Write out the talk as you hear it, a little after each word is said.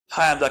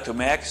Hi, I'm Dr.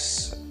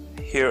 Max,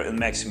 here in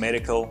Max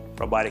Medical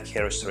Robotic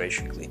Hair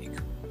Restoration Clinic.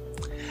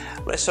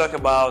 Let's talk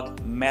about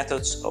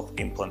methods of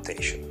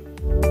implantation.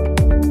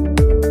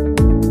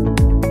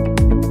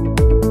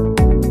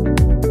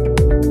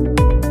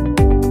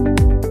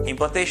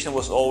 Implantation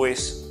was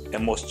always a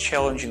most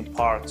challenging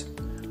part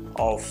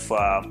of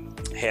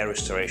hair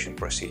restoration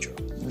procedure.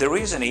 The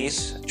reason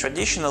is,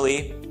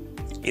 traditionally,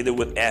 either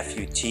with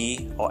FUT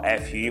or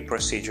FUE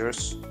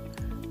procedures,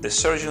 the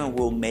surgeon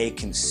will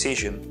make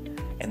incision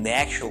and the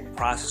actual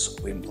process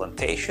of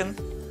implantation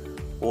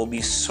will be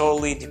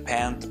solely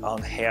dependent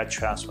on hair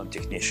transplant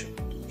technician.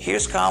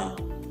 Here's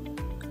come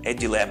a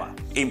dilemma.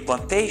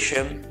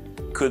 Implantation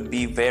could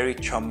be very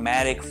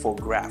traumatic for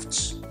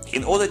grafts.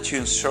 In order to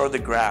insert the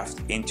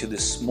graft into the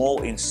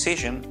small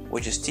incision,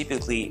 which is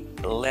typically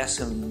less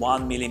than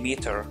 1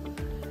 millimeter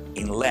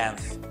in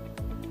length,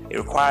 it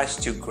requires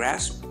to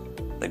grasp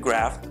the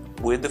graft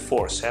with the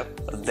forceps,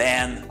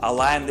 then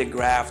align the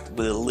graft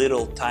with a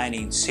little tiny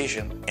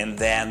incision, and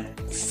then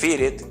feed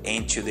it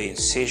into the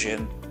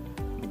incision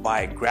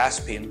by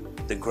grasping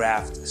the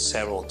graft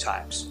several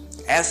times.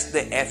 As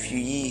the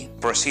FUE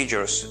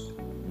procedures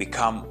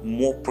become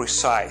more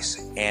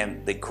precise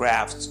and the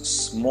grafts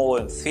smaller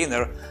and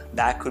thinner,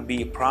 that could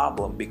be a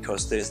problem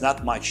because there's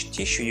not much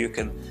tissue you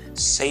can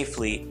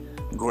safely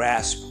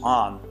grasp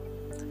on.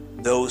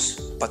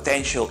 Those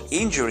potential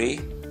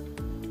injury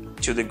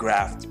to the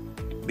graft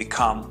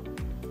become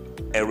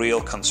a real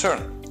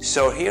concern.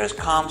 So here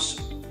comes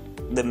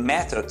the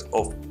method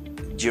of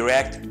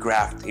direct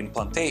graft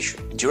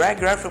implantation. Direct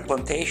graft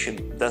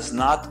implantation does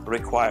not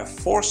require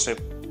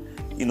forceps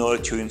in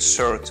order to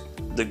insert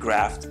the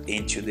graft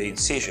into the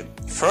incision.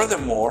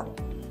 Furthermore,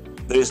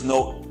 there is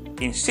no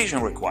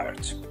incision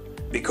required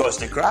because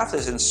the graft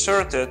is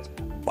inserted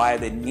by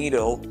the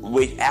needle,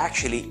 which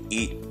actually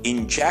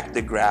inject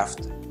the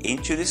graft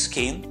into the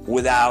skin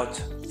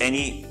without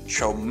any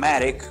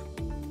traumatic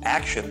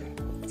action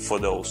for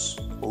those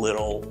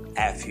little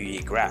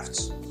FUE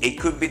grafts. It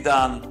could be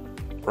done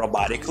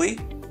robotically,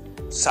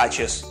 such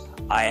as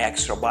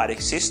IX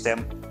robotic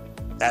system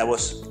that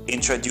was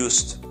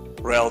introduced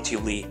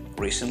relatively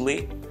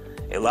recently.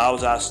 It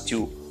allows us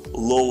to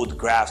load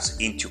grafts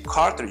into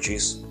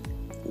cartridges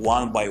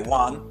one by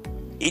one.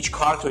 Each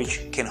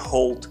cartridge can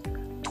hold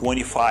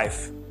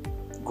 25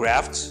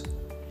 grafts,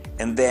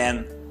 and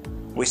then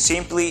we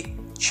simply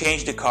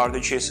change the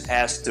cartridges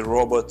as the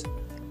robot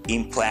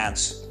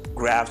implants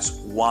grafts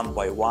one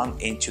by one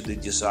into the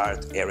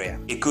desired area.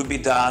 It could be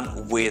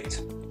done with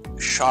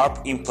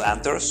sharp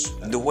implanters.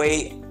 The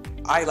way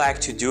I like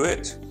to do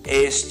it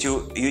is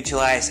to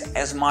utilize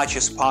as much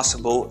as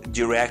possible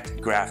direct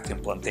graft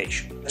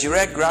implantation.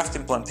 Direct graft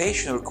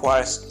implantation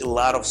requires a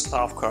lot of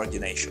staff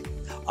coordination.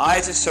 I,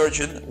 as a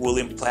surgeon, will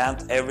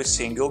implant every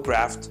single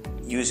graft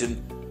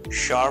using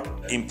sharp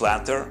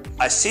implanter,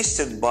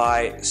 assisted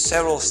by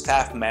several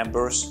staff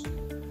members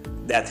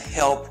that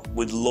help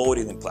with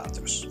loading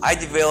implanters. I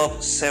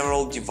developed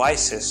several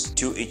devices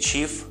to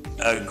achieve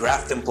a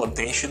graft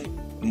implantation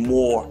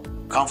more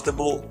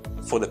comfortable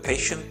for the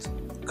patient,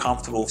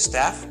 comfortable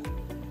staff,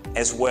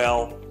 as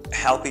well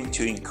helping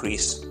to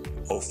increase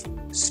of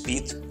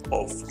speed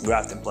of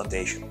graft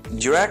implantation.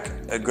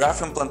 Direct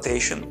graft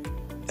implantation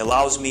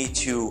allows me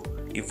to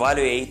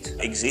evaluate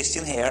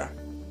existing hair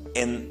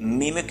and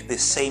mimic the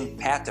same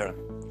pattern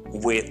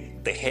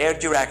with the hair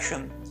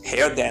direction,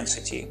 hair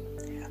density.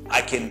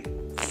 I can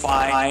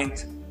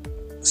find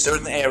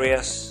certain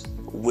areas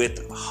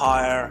with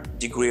higher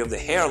degree of the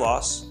hair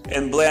loss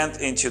and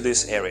blend into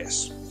these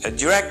areas. A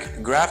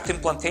direct graft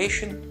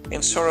implantation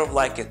is sort of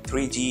like a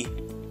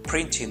 3D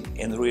printing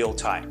in real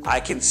time. I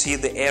can see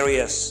the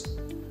areas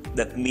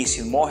that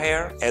missing more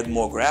hair, add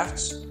more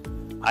grafts.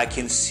 I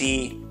can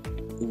see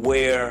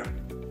where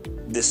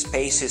the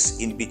spaces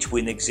in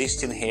between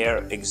existing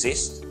hair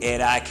exist,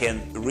 and I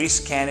can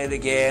rescan it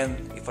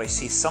again. If I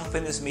see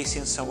something is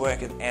missing somewhere, I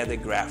can add a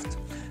graft.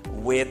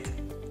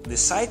 With the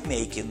site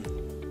making,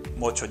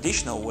 more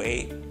traditional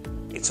way,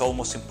 it's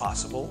almost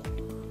impossible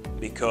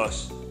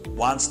because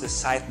once the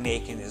site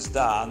making is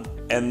done,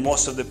 and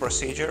most of the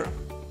procedure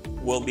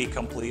will be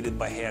completed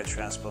by hair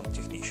transplant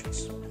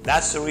technicians.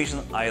 That's the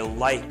reason I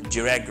like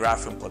direct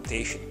graft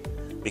implantation,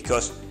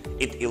 because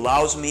it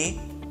allows me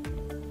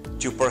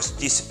to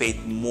participate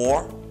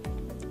more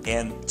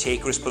and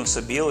take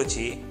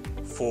responsibility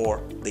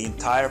for the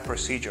entire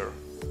procedure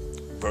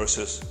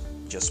versus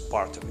just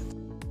part of it.